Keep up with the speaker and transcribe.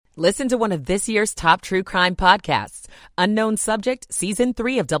Listen to one of this year's top true crime podcasts. Unknown Subject, Season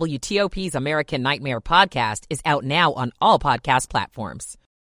 3 of WTOP's American Nightmare podcast is out now on all podcast platforms.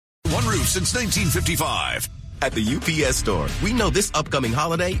 One roof since 1955. At the UPS Store, we know this upcoming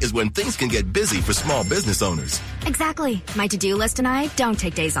holiday is when things can get busy for small business owners. Exactly. My to-do list and I don't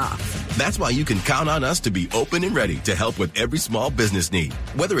take days off. That's why you can count on us to be open and ready to help with every small business need,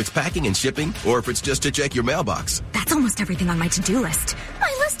 whether it's packing and shipping or if it's just to check your mailbox. That's almost everything on my to-do list.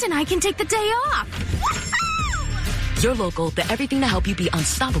 My list and I can take the day off. Your local, the everything to help you be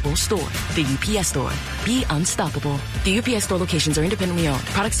unstoppable store. The UPS Store. Be unstoppable. The UPS Store locations are independently owned.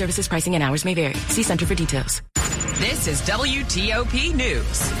 Product, services, pricing, and hours may vary. See Center for details. This is WTOP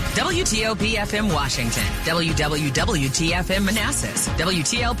News. WTOP FM Washington. WWWT-FM Manassas.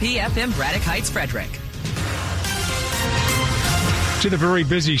 WTLP FM Braddock Heights, Frederick. To the very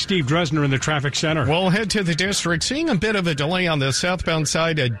busy Steve Dresner in the traffic center. We'll head to the district, seeing a bit of a delay on the southbound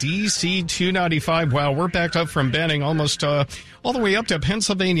side of DC 295. Wow, we're backed up from Benning almost all the way up to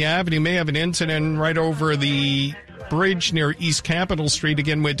Pennsylvania Avenue. May have an incident right over the bridge near East Capitol Street,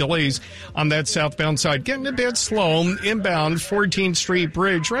 again with delays on that southbound side. Getting a bit slow inbound 14th Street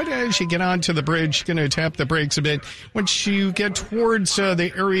Bridge. Right as you get onto the bridge, going to tap the brakes a bit. Once you get towards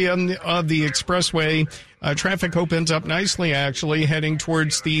the area of the expressway, traffic opens up nicely, actually, heading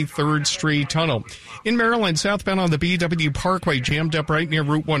towards the 3rd Street Tunnel. In Maryland, southbound on the BW Parkway, jammed up right near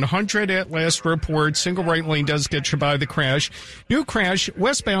Route 100 at last report. Single right lane does get you by the crash. New crash,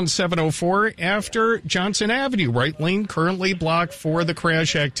 westbound 704 after Johnson Avenue. Right lane currently blocked for the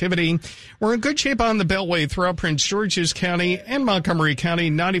crash activity. We're in good shape on the Beltway throughout Prince George's County and Montgomery County.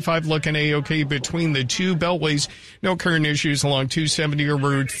 95 looking A-OK between the two Beltways. No current issues along 270 or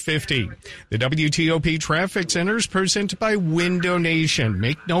Route 50. The WTOP Traffic Centers presented by Window Nation.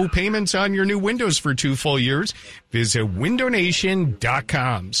 Make no payments on your new windows for 2 full years. Visit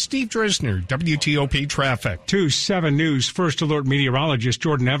windownation.com. Steve Dresner, WTOP Traffic. 2-7 News First Alert meteorologist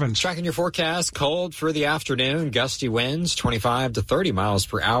Jordan Evans. Tracking your forecast, cold for the afternoon. Gusty winds, 25 to 30 miles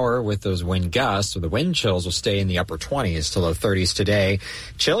per hour with those wind gusts. So the wind chills will stay in the upper 20s to low 30s today.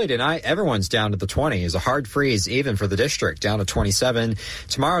 Chilly tonight. Everyone's down to the 20s. A hard freeze even for the district, down to 27.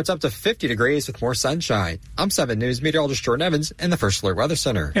 Tomorrow it's up to 50 degrees with more sunshine. I'm 7 News meteorologist Jordan Evans in the First Alert Weather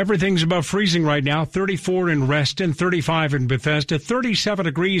Center. Everything's above freezing right now. 34 in Reston, 35 in Bethesda, 37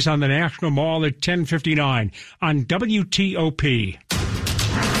 degrees on the National Mall at 10:59 on WTOP.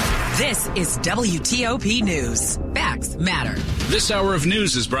 This is WTOP News. Facts matter. This hour of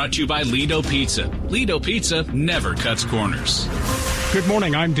news is brought to you by Lido Pizza. Lido Pizza never cuts corners. Good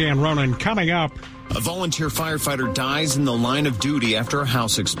morning. I'm Dan Ronan. Coming up, a volunteer firefighter dies in the line of duty after a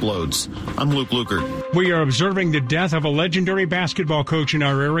house explodes. I'm Luke Lukert. We are observing the death of a legendary basketball coach in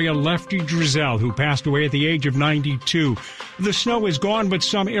our area, Lefty Drizel, who passed away at the age of 92. The snow is gone, but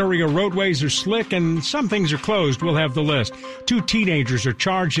some area roadways are slick and some things are closed. We'll have the list. 2 teenagers are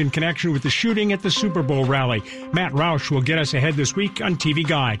charged in connection with the shooting at the Super Bowl rally. Matt Roush will get us ahead this week on TV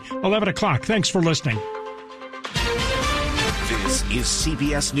Guide. 11 o'clock. Thanks for listening. This is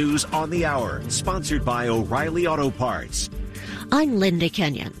CBS News on the Hour, sponsored by O'Reilly Auto Parts. I'm Linda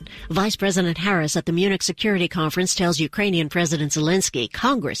Kenyon. Vice President Harris at the Munich Security Conference tells Ukrainian President Zelensky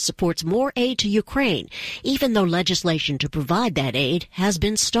Congress supports more aid to Ukraine, even though legislation to provide that aid has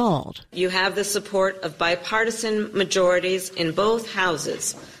been stalled. You have the support of bipartisan majorities in both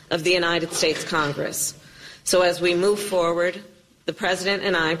houses of the United States Congress. So as we move forward, the President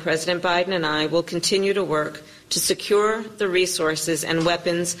and I, President Biden and I, will continue to work to secure the resources and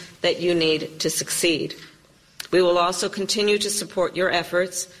weapons that you need to succeed. We will also continue to support your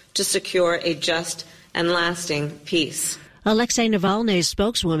efforts to secure a just and lasting peace. Alexei Navalny's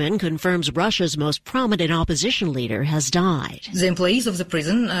spokeswoman confirms Russia's most prominent opposition leader has died. The employees of the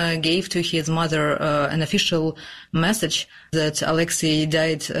prison gave to his mother an official message that Alexei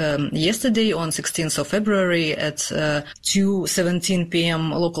died yesterday on 16th of February at 2:17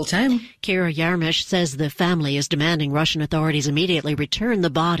 p.m. local time. Kira Yarmish says the family is demanding Russian authorities immediately return the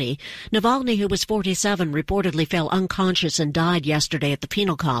body. Navalny, who was 47, reportedly fell unconscious and died yesterday at the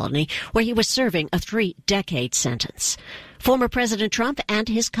penal colony, where he was serving a 3-decade sentence. Former President Trump and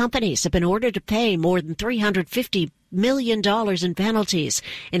his companies have been ordered to pay more than $350 million in penalties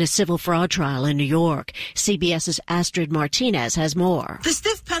in a civil fraud trial in New York. CBS's Astrid Martinez has more. The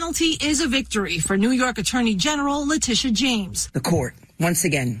stiff penalty is a victory for New York Attorney General Letitia James. The court, once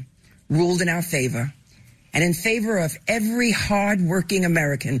again, ruled in our favor and in favor of every hard-working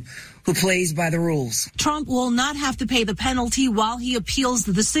American who plays by the rules. Trump will not have to pay the penalty while he appeals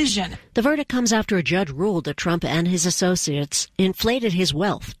the decision. The verdict comes after a judge ruled that Trump and his associates inflated his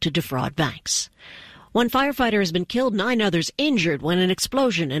wealth to defraud banks. One firefighter has been killed, 9 others injured when an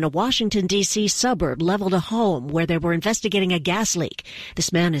explosion in a Washington, D.C. suburb leveled a home where they were investigating a gas leak.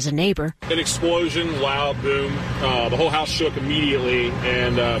 This man is a neighbor. An explosion, loud boom. The whole house shook immediately,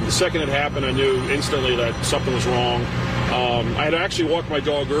 and the second it happened, I knew instantly that something was wrong. I had actually walked my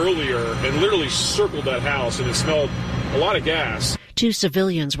dog earlier and literally circled that house, and it smelled a lot of gas. 2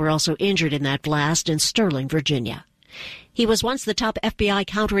 civilians were also injured in that blast in Sterling, Virginia. He was once the top FBI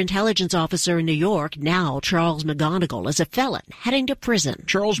counterintelligence officer in New York. Now Charles McGonigal is a felon heading to prison.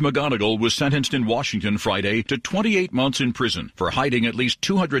 Charles McGonigal was sentenced in Washington Friday to 28 months in prison for hiding at least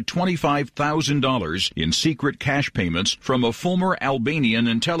 $225,000 in secret cash payments from a former Albanian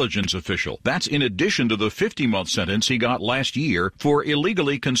intelligence official. That's in addition to the 50-month sentence he got last year for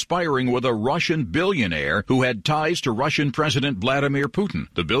illegally conspiring with a Russian billionaire who had ties to Russian President Vladimir Putin.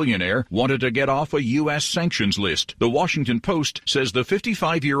 The billionaire wanted to get off a U.S. sanctions list. The Washington Post says the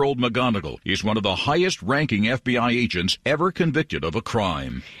 55-year-old McGonigal is one of the highest-ranking FBI agents ever convicted of a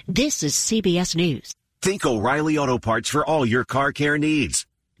crime. This is CBS News. Think O'Reilly Auto Parts for all your car care needs.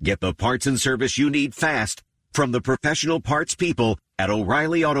 Get the parts and service you need fast from the professional parts people at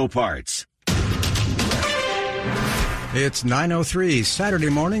O'Reilly Auto Parts. It's 9:03, Saturday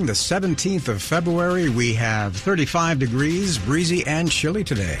morning, the 17th of February. We have 35 degrees, breezy and chilly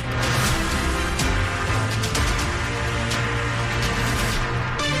today.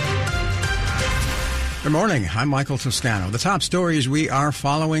 Good morning. I'm Michael Toscano. The top stories we are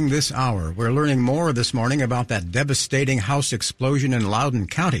following this hour. We're learning more this morning about that devastating house explosion in Loudoun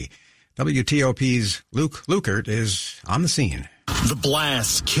County. WTOP's Luke Lukert is on the scene. The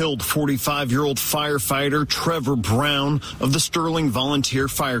blast killed 45-year-old firefighter Trevor Brown of the Sterling Volunteer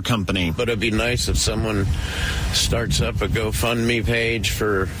Fire Company. But it'd be nice if someone starts up a GoFundMe page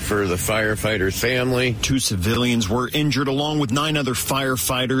for the firefighter's family. 2 civilians were injured along with 9 other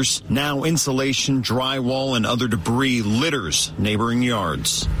firefighters. Now insulation, drywall, and other debris litters neighboring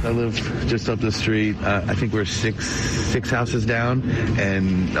yards. I live just up the street. I think we're six houses down,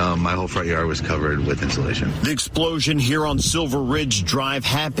 and my whole front yard was covered with insulation. The explosion here on Silver Ridge Drive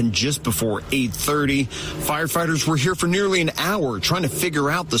happened just before 8:30. Firefighters were here for nearly an hour trying to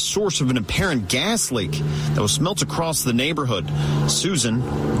figure out the source of an apparent gas leak that was smelt across the neighborhood.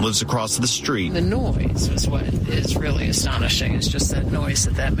 Susan lives across the street. The noise was what is really astonishing. It's just that noise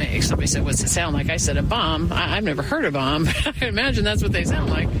that makes. Somebody said, what's it sound like? I said, a bomb. I've never heard a bomb. I imagine that's what they sound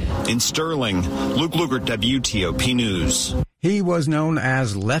like. In Sterling, Luke Lukert, WTOP News. He was known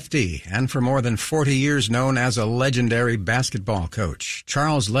as Lefty, and for more than 40 years known as a legendary basketball coach.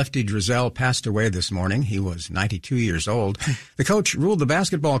 Charles Lefty Drizel passed away this morning. He was 92 years old. The coach ruled the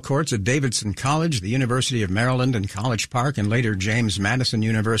basketball courts at Davidson College, the University of Maryland and College Park, and later James Madison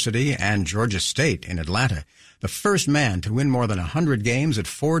University and Georgia State in Atlanta. The first man to win more than 100 games at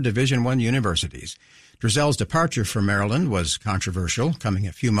 4 Division I universities. Drizel's departure from Maryland was controversial, coming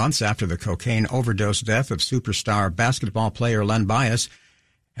a few months after the cocaine overdose death of superstar basketball player Len Bias.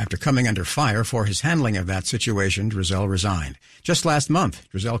 After coming under fire for his handling of that situation, Drizel resigned. Just last month,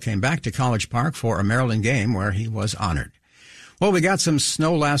 Drizel came back to College Park for a Maryland game where he was honored. Well, we got some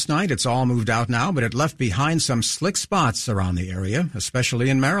snow last night. It's all moved out now, but it left behind some slick spots around the area, especially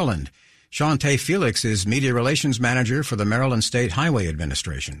in Maryland. Shante Felix is Media Relations Manager for the Maryland State Highway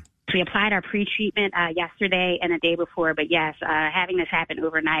Administration. We applied our pre-treatment yesterday and the day before, but yes, having this happen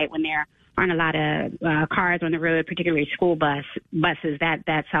overnight when there aren't a lot of cars on the road, particularly school buses,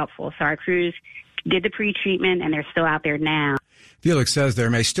 that's helpful. So our crews did the pre-treatment and they're still out there now. Felix says there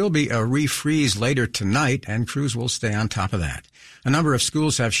may still be a refreeze later tonight, and crews will stay on top of that. A number of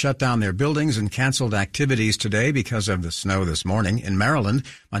schools have shut down their buildings and canceled activities today because of the snow this morning. In Maryland,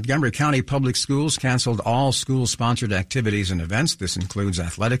 Montgomery County Public Schools canceled all school-sponsored activities and events. This includes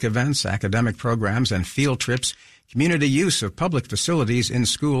athletic events, academic programs, and field trips. Community use of public facilities in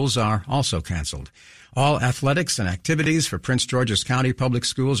schools are also canceled. All athletics and activities for Prince George's County Public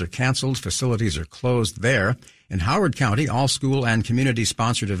Schools are canceled. Facilities are closed there. In Howard County, all school and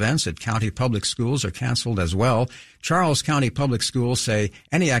community-sponsored events at county public schools are canceled as well. Charles County Public Schools say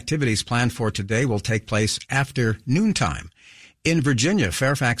any activities planned for today will take place after noontime. In Virginia,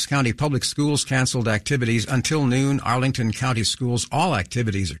 Fairfax County Public Schools canceled activities until noon. Arlington County Schools, all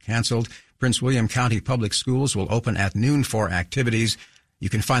activities are canceled. Prince William County Public Schools will open at noon for activities. You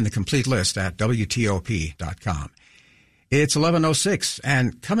can find the complete list at WTOP.com. It's 11:06,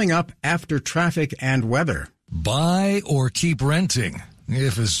 and coming up after traffic and weather. Buy or keep renting.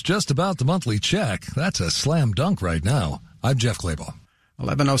 If it's just about the monthly check, that's a slam dunk right now. I'm Jeff Clabaugh.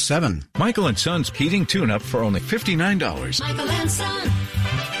 11:07. Michael and Son's heating tune-up for only $59. Michael and Son.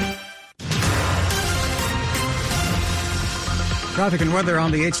 Traffic and weather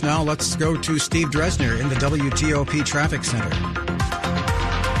on the 8s now. Let's go to Steve Dresner in the WTOP Traffic Center.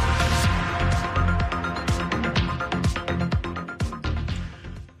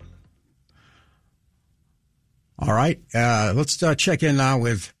 All right, let's check in now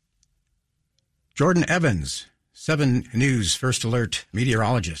with Jordan Evans, 7 News First Alert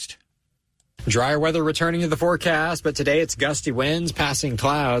meteorologist. Drier weather returning to the forecast, but today it's gusty winds passing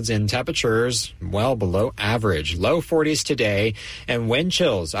clouds and temperatures well below average. Low 40s today and wind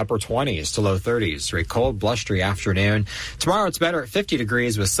chills upper 20s to low 30s for a cold, blustery afternoon. Tomorrow it's better at 50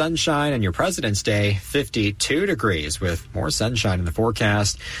 degrees with sunshine, and your President's Day 52 degrees with more sunshine in the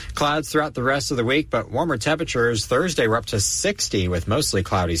forecast. Clouds throughout the rest of the week, but warmer temperatures. Thursday we're up to 60 with mostly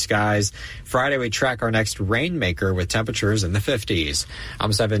cloudy skies. Friday we track our next rainmaker with temperatures in the 50s.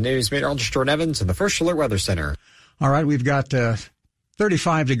 I'm 7 News meteorologist Jordan Evans in the First Alert Weather Center. All right, we've got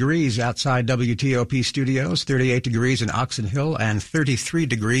 35 degrees outside WTOP studios, 38 degrees in Oxon Hill, and 33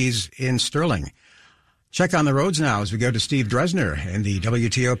 degrees in Sterling. Check on the roads now as we go to Steve Dresner in the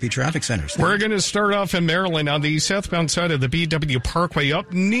WTOP Traffic Center. Steve. We're going to start off in Maryland on the southbound side of the BW Parkway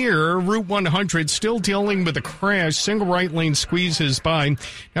up near Route 100, still dealing with a crash. Single right lane squeezes by.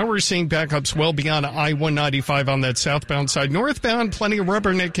 Now we're seeing backups well beyond I-195 on that southbound side. Northbound, plenty of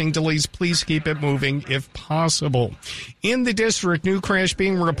rubbernecking delays. Please keep it moving if possible. In the district, new crash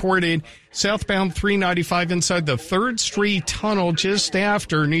being reported southbound 395 inside the 3rd Street Tunnel just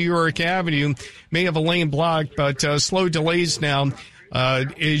after New York Avenue. May have a lane blocked, but slow delays now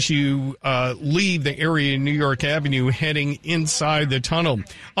as you leave the area in New York Avenue heading inside the tunnel.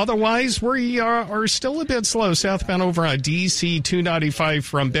 Otherwise, we are still a bit slow southbound over on DC 295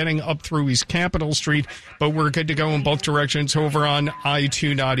 from Benning up through East Capitol Street, but we're good to go in both directions over on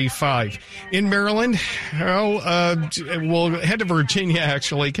I-295. In Maryland, we'll head to Virginia,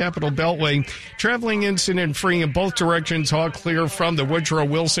 actually, Capitol Beltway. Traveling incident-free in both directions, all clear from the Woodrow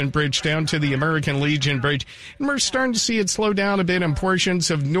Wilson Bridge down to the American Legion Bridge. And we're starting to see it slow down a bit in portions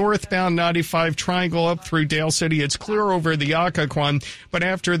of northbound 95 Triangle up through Dale City. It's clear over the Occoquan, but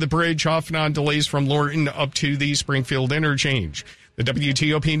after the bridge, off and on delays from Lorton up to the Springfield interchange. The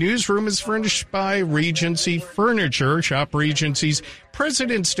WTOP newsroom is furnished by Regency Furniture. Shop Regency's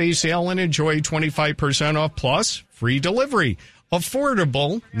President's Day sale and enjoy 25% off plus free delivery.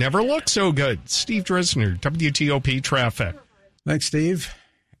 Affordable, never looked so good. Steve Dresner, WTOP Traffic. Thanks, Steve.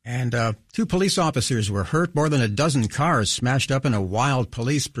 And 2 police officers were hurt. More than a dozen cars smashed up in a wild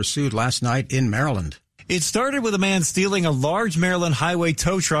police pursuit last night in Maryland. It started with a man stealing a large Maryland highway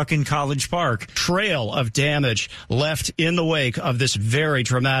tow truck in College Park. Trail of damage left in the wake of this very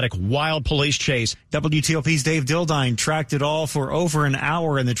dramatic wild police chase. WTOP's Dave Dildine tracked it all for over an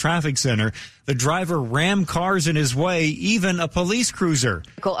hour in the traffic center. The driver rammed cars in his way, even a police cruiser.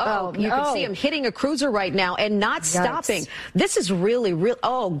 You can see him hitting a cruiser right now and not stopping. This is really,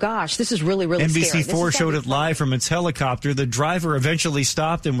 this is really, really scary. NBC4 showed it live from its helicopter. The driver eventually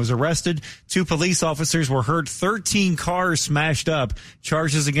stopped and was arrested. 2 police officers were hurt. 13 cars smashed up.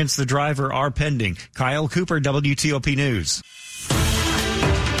 Charges against the driver are pending. Kyle Cooper, WTOP News.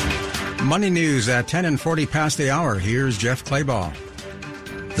 Money news at 10 and 40 past the hour. Here's Jeff Clayball.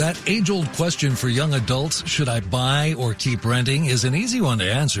 That age-old question for young adults, should I buy or keep renting, is an easy one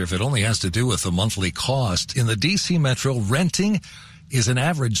to answer if it only has to do with the monthly cost. In the D.C. Metro, renting is an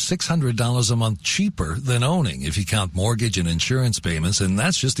average $600 a month cheaper than owning if you count mortgage and insurance payments, and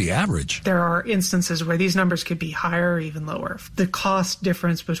that's just the average. There are instances where these numbers could be higher or even lower. The cost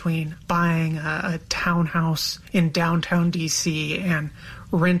difference between buying a townhouse in downtown D.C. and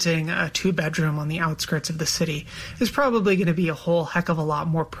renting a 2-bedroom on the outskirts of the city is probably going to be a whole heck of a lot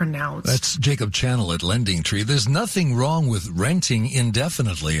more pronounced. That's Jacob Channel at Lending Tree. There's nothing wrong with renting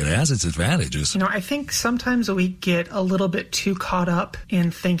indefinitely. It has its advantages. I think sometimes we get a little bit too caught up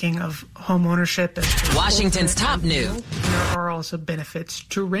in thinking of home ownership as Washington's top news. There are also benefits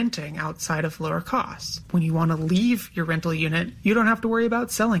to renting outside of lower costs. When you want to leave your rental unit, you don't have to worry about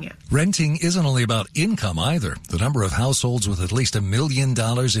selling it. Renting isn't only about income either. The number of households with at least $1 million in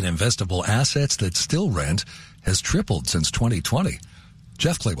investable assets that still rent has tripled since 2020.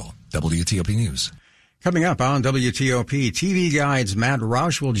 Jeff Clayball, WTOP News. Coming up on WTOP, TV Guide's Matt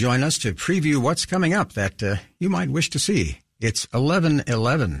Roush will join us to preview what's coming up that you might wish to see. It's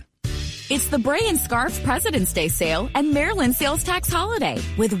 11/11. It's the Bray & Scarf President's Day sale and Maryland sales tax holiday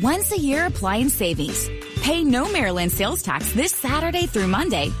with once-a-year appliance savings. Pay no Maryland sales tax this Saturday through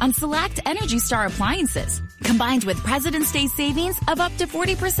Monday on select Energy Star appliances, combined with President's Day savings of up to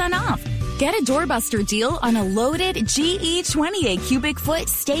 40% off. Get a doorbuster deal on a loaded GE 28 cubic foot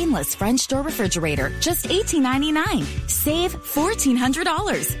stainless French door refrigerator, just $18.99. Save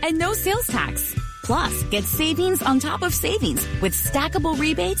 $1,400 and no sales tax. Plus, get savings on top of savings with stackable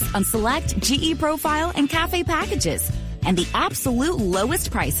rebates on select GE Profile and Cafe packages. And the absolute lowest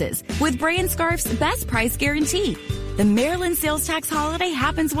prices with Bray & Scarf's best price guarantee. The Maryland sales tax holiday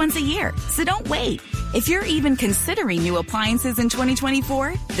happens once a year, so don't wait. If you're even considering new appliances in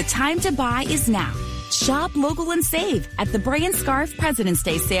 2024, the time to buy is now. Shop local and save at the Bray & Scarf President's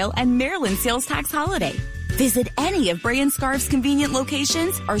Day sale and Maryland sales tax holiday. Visit any of Bray & Scarf's convenient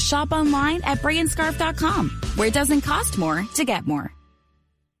locations or shop online at brayandscarf.com, where it doesn't cost more to get more.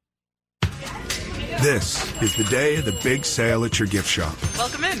 This is the day of the big sale at your gift shop.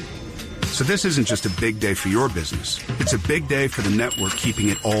 Welcome in. So this isn't just a big day for your business. It's a big day for the network keeping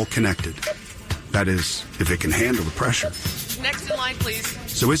it all connected. That is, if it can handle the pressure. Next in line, please.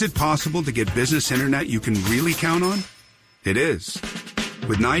 So is it possible to get business internet you can really count on? It is.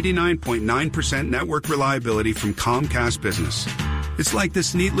 With 99.9% network reliability from Comcast Business. It's like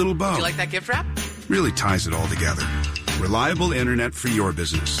this neat little bow. Do you like that gift wrap? Really ties it all together. Reliable internet for your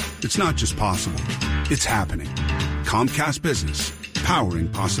business. It's not just possible. It's happening. Comcast Business. Powering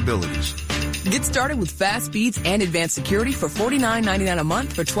possibilities. Get started with fast speeds and advanced security for $49.99 a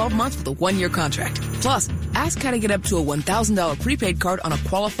month for 12 months with a 1-year contract. Plus, ask how to get up to a $1,000 prepaid card on a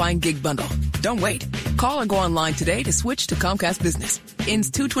qualifying gig bundle. Don't wait. Call or go online today to switch to Comcast Business. Ends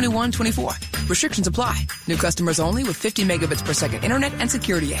 2/21/24. Restrictions apply. New customers only with 50 megabits per second internet and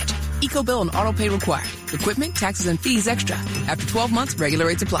security edge. EcoBill and auto pay required. Equipment, taxes, and fees extra. After 12 months, regular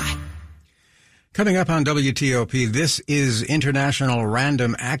rates apply. Coming up on WTOP, this is International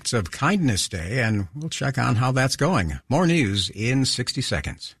Random Acts of Kindness Day, and we'll check on how that's going. More news in 60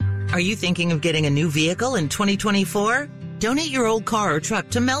 seconds. Are you thinking of getting a new vehicle in 2024? Donate your old car or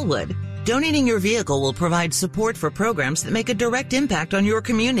truck to Melwood. Donating your vehicle will provide support for programs that make a direct impact on your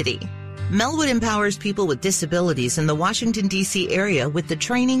community. Melwood empowers people with disabilities in the Washington, D.C. area with the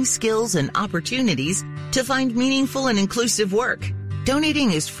training, skills, and opportunities to find meaningful and inclusive work.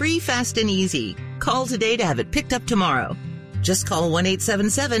 Donating is free, fast, and easy. Call today to have it picked up tomorrow. Just call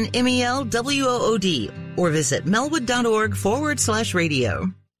 1-877-MEL-WOOD or visit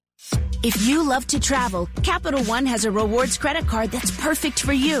melwood.org/radio. If you love to travel, Capital One has a rewards credit card that's perfect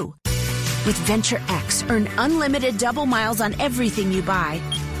for you. With Venture X, earn unlimited double miles on everything you buy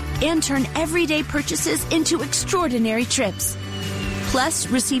and turn everyday purchases into extraordinary trips. Plus,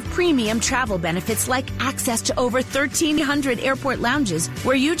 receive premium travel benefits like access to over 1,300 airport lounges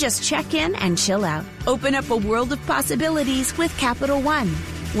where you just check in and chill out. Open up a world of possibilities with Capital One.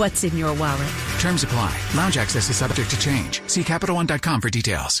 What's in your wallet? Terms apply. Lounge access is subject to change. See CapitalOne.com for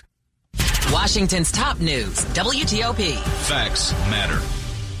details. Washington's top news, WTOP. Facts matter.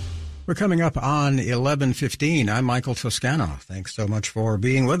 We're coming up on 11:15. I'm Michael Toscano. Thanks so much for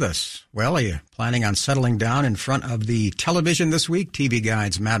being with us. Well, are you planning on settling down in front of the television this week? TV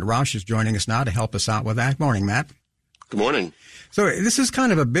Guide's Matt Roush is joining us now to help us out with that. Morning, Matt. Good morning. So this is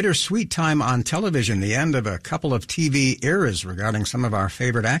kind of a bittersweet time on television, the end of a couple of TV eras regarding some of our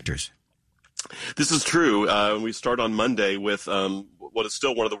favorite actors. This is true. We start on Monday with what is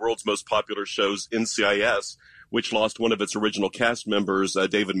still one of the world's most popular shows, NCIS, which lost one of its original cast members,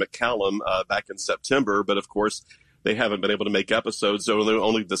 David McCallum, back in September. But, of course, they haven't been able to make episodes. So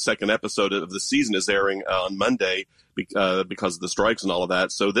only the second episode of the season is airing on Monday because of the strikes and all of that.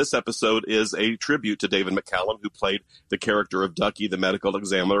 So this episode is a tribute to David McCallum, who played the character of Ducky, the medical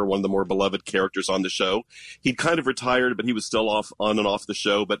examiner, one of the more beloved characters on the show. He'd kind of retired, but he was still on and off the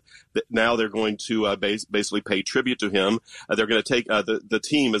show. But now they're going to basically pay tribute to him. They're going to take the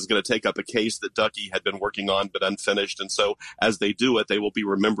team is going to take up a case that Ducky had been working on but unfinished. And so as they do it, they will be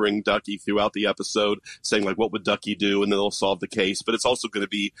remembering Ducky throughout the episode, saying, like, what would Ducky do? And then they'll solve the case. But it's also going to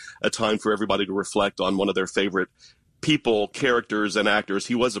be a time for everybody to reflect on one of their favorite people, characters, and actors.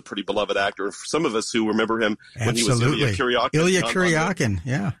 He was a pretty beloved actor. For some of us who remember him when he was Ilya Kuryakin. Ilya Kuryakin,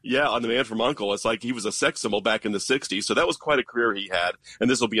 yeah. Yeah, on The Man from U.N.C.L.E. It's like he was a sex symbol back in the 60s. So that was quite a career he had. And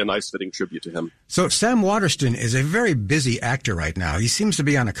this will be a nice fitting tribute to him. So Sam Waterston is a very busy actor right now. He seems to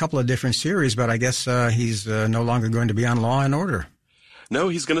be on a couple of different series, but I guess he's no longer going to be on Law and Order. No,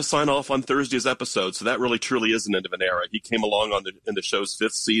 he's going to sign off on Thursday's episode, so that really truly is an end of an era. He came along in the show's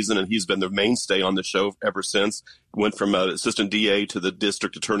 5th season, and he's been the mainstay on the show ever since. Went from assistant DA to the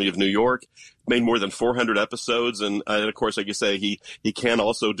district attorney of New York, made more than 400 episodes, and of course, like you say, he can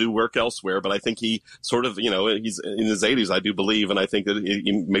also do work elsewhere, but I think he sort of, he's in his 80s, I do believe, and I think that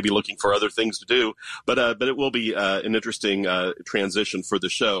he may be looking for other things to do, but it will be an interesting transition for the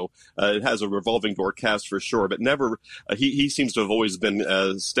show. It has a revolving door cast for sure, but never, he seems to have always been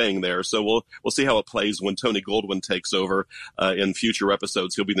staying there, so we'll see how it plays when Tony Goldwyn takes over in future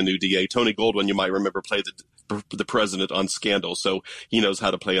episodes. He'll be the new DA. Tony Goldwyn, you might remember, played the president on Scandal. So he knows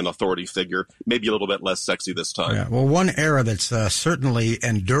how to play an authority figure, maybe a little bit less sexy this time. Yeah, well, one era that's certainly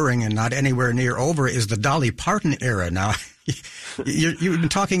enduring and not anywhere near over is the Dolly Parton era. Now, you've been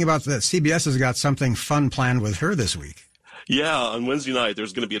talking about that CBS has got something fun planned with her this week. Yeah, on Wednesday night,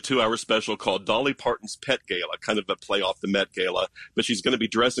 there's going to be a 2-hour special called Dolly Parton's Pet Gala, kind of a play off the Met Gala. But she's going to be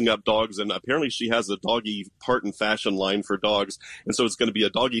dressing up dogs, and apparently she has a Doggy Parton fashion line for dogs. And so it's going to be a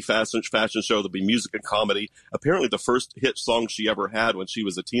doggy fashion show. There'll be music and comedy. Apparently the first hit song she ever had when she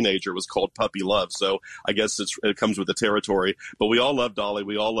was a teenager was called Puppy Love. So I guess it comes with the territory. But we all love Dolly.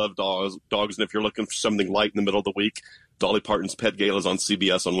 We all love dogs. And if you're looking for something light in the middle of the week, Dolly Parton's Pet Gala is on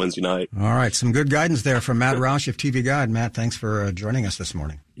CBS on Wednesday night. All right. Some good guidance there from Matt Roush of TV Guide. Matt, thanks for joining us this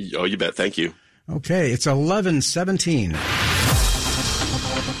morning. Oh, you bet. Thank you. Okay. It's 11:17.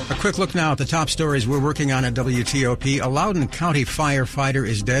 A quick look now at the top stories we're working on at WTOP. A Loudoun County firefighter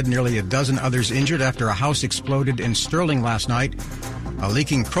is dead, nearly a dozen others injured after a house exploded in Sterling last night. A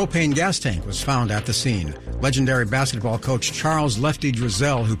leaking propane gas tank was found at the scene. Legendary basketball coach Charles Lefty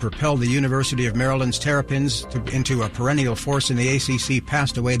Drizel, who propelled the University of Maryland's Terrapins into a perennial force in the ACC,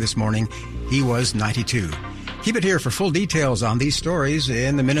 passed away this morning. He was 92. Keep it here for full details on these stories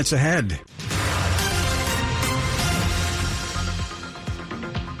in the minutes ahead.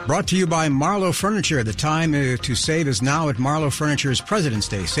 Brought to you by Marlowe Furniture. The time to save is now at Marlowe Furniture's President's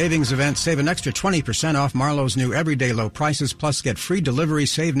Day savings event. Save an extra 20% off Marlowe's new everyday low prices, plus get free delivery.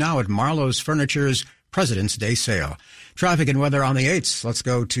 Save now at Marlowe's Furniture's President's Day sale. Traffic and weather on the 8s. Let's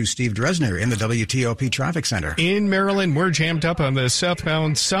go to Steve Dresner in the WTOP Traffic Center. In Maryland, we're jammed up on the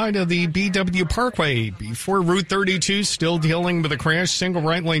southbound side of the BW Parkway. Before Route 32, still dealing with a crash. Single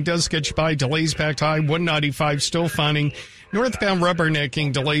right lane does get you by. Delays back to I-195, still finding northbound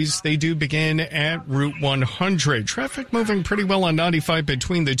rubbernecking delays. They do begin at Route 100. Traffic moving pretty well on 95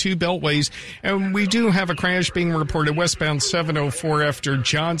 between the two beltways. And we do have a crash being reported westbound 704 after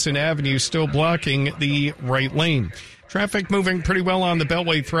Johnson Avenue, still blocking the right lane. Traffic moving pretty well on the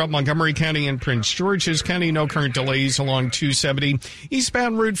Beltway throughout Montgomery County and Prince George's County. No current delays along 270.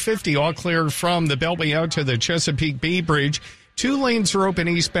 Eastbound Route 50, all clear from the Beltway out to the Chesapeake Bay Bridge. 2 lanes are open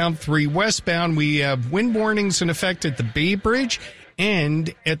eastbound, 3 westbound. We have wind warnings in effect at the Bay Bridge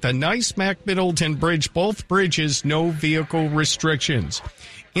and at the Nice-Mac Middleton Bridge. Both bridges, no vehicle restrictions.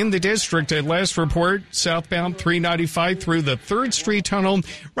 In the district, at last report, southbound 395 through the 3rd Street Tunnel,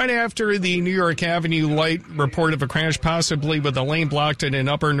 right after the New York Avenue light, report of a crash possibly with a lane blocked in an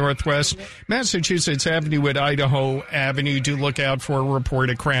upper northwest Massachusetts Avenue at Idaho Avenue. Do look out for a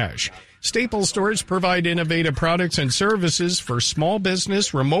reported crash. Staples stores provide innovative products and services for small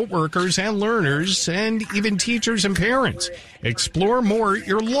business, remote workers, and learners, and even teachers and parents. Explore more at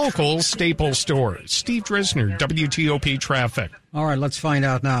your local Staples store. Steve Dresner, WTOP Traffic. All right, let's find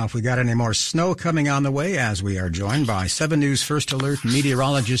out now if we got any more snow coming on the way, as we are joined by 7 News First Alert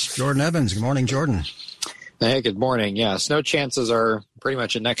meteorologist Jordan Evans. Good morning, Jordan. Hey, good morning. Yeah, snow chances are pretty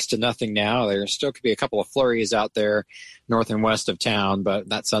much a next to nothing now. There still could be a couple of flurries out there north and west of town, but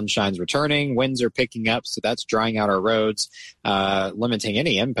that sunshine's returning. Winds are picking up, so that's drying out our roads, limiting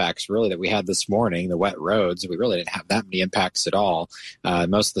any impacts really that we had this morning, the wet roads. We really didn't have that many impacts at all.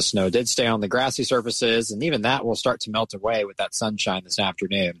 Most of the snow did stay on the grassy surfaces, and even that will start to melt away with that sunshine this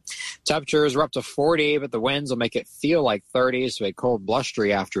afternoon. Temperatures are up to 40, but the winds will make it feel like 30, so a cold,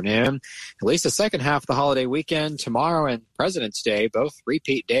 blustery afternoon. At least the second half of the holiday weekend, tomorrow and President's Day, both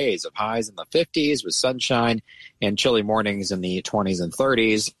repeat days of highs in the 50s with sunshine and chilly mornings in the 20s and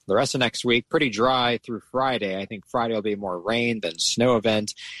 30s. The rest of next week, pretty dry through Friday. I think Friday will be more rain than snow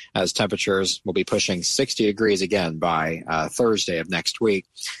event, as temperatures will be pushing 60 degrees again by Thursday of next week.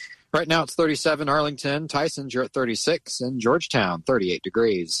 Right now it's 37 Arlington, Tyson's you're at 36, and Georgetown 38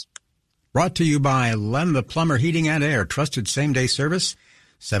 degrees. Brought to you by Lem the Plumber Heating and Air, trusted same-day service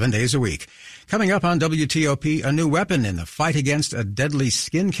 7 days a week. Coming up on WTOP, a new weapon in the fight against a deadly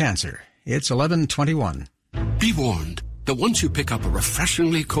skin cancer. It's 11:21. Be warned that once you pick up a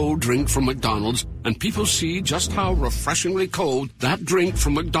refreshingly cold drink from McDonald's and people see just how refreshingly cold that drink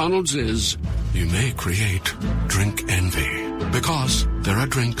from McDonald's is, you may create drink envy. Because there are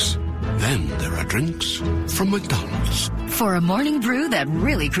drinks, then there are drinks from McDonald's. For a morning brew that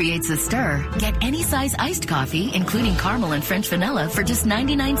really creates a stir, get any size iced coffee, including caramel and French vanilla, for just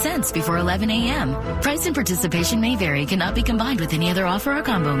 99 cents before 11 a.m. Price and participation may vary, cannot be combined with any other offer or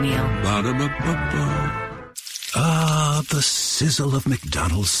combo meal. Ba-da-ba-ba-ba. Ah, the sizzle of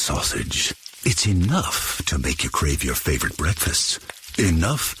McDonald's sausage. It's enough to make you crave your favorite breakfasts.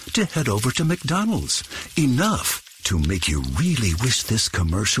 Enough to head over to McDonald's. Enough to make you really wish this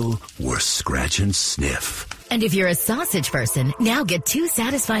commercial were scratch and sniff. And if you're a sausage person, now get 2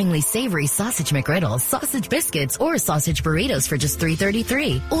 satisfyingly savory sausage McGriddles, sausage biscuits, or sausage burritos for just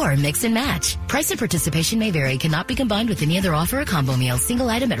 $3.33. Or mix and match. Price and participation may vary. Cannot be combined with any other offer or combo meal. Single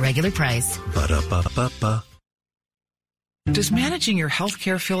item at regular price. Ba-da-ba-ba-ba. Does managing your health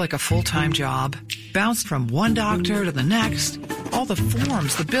care feel like a full-time job? Bounced from one doctor to the next? All the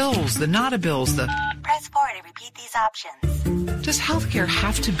forms, the bills, the not-a bills, the... Press 4 to repeat these options. Does healthcare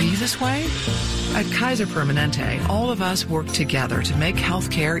have to be this way? At Kaiser Permanente, all of us work together to make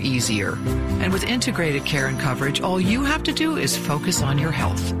healthcare easier. And with integrated care and coverage, all you have to do is focus on your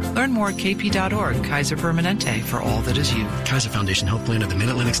health. Learn more at kp.org. Kaiser Permanente, for all that is you. Kaiser Foundation Health Plan of the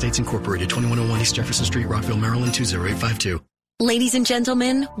Mid-Atlantic States Incorporated, 2101 East Jefferson Street, Rockville, Maryland, 20852. Ladies and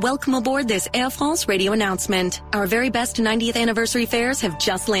gentlemen, welcome aboard this Air France radio announcement. Our very best 90th anniversary fares have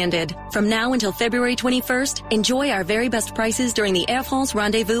just landed. From now until February 21st, enjoy our very best prices during the Air France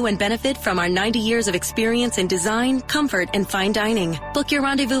rendezvous and benefit from our 90 years of experience in design, comfort, and fine dining. Book your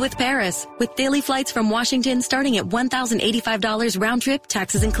rendezvous with Paris, with daily flights from Washington starting at $1,085 round trip,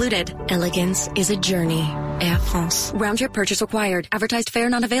 taxes included. Elegance is a journey. Air France. Round trip purchase required. Advertised fare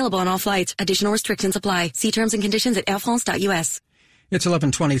not available on all flights. Additional restrictions apply. See terms and conditions at airfrance.us. It's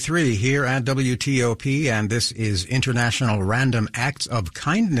 11:23 here at WTOP, and this is International Random Acts of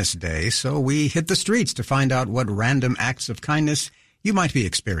Kindness Day, so we hit the streets to find out what random acts of kindness you might be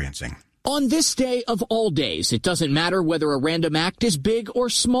experiencing. On this day of all days, it doesn't matter whether a random act is big or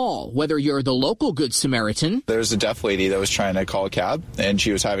small, whether you're the local Good Samaritan. There's a deaf lady that was trying to call a cab, and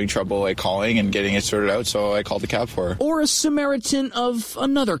she was having trouble calling and getting it sorted out, so I called the cab for her. Or a Samaritan of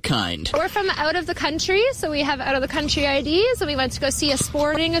another kind. We're from out of the country, so we have out of the country IDs, and we went to go see a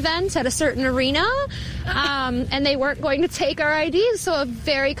sporting event at a certain arena, and they weren't going to take our IDs, so a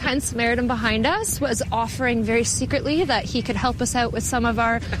very kind Samaritan behind us was offering very secretly that he could help us out with some of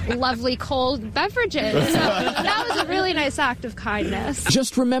our lovely cold beverages. So that was a really nice act of kindness.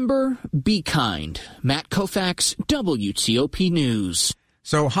 Just remember, be kind. Matt Koufax, WTOP News.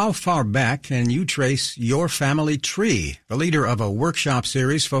 So how far back can you trace your family tree? The leader of a workshop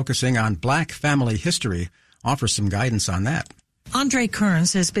series focusing on Black family history offers some guidance on that. Andre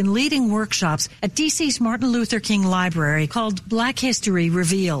Kearns has been leading workshops at D.C.'s Martin Luther King Library called Black History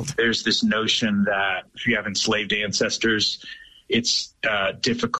Revealed. There's this notion that if you have enslaved ancestors, it's difficult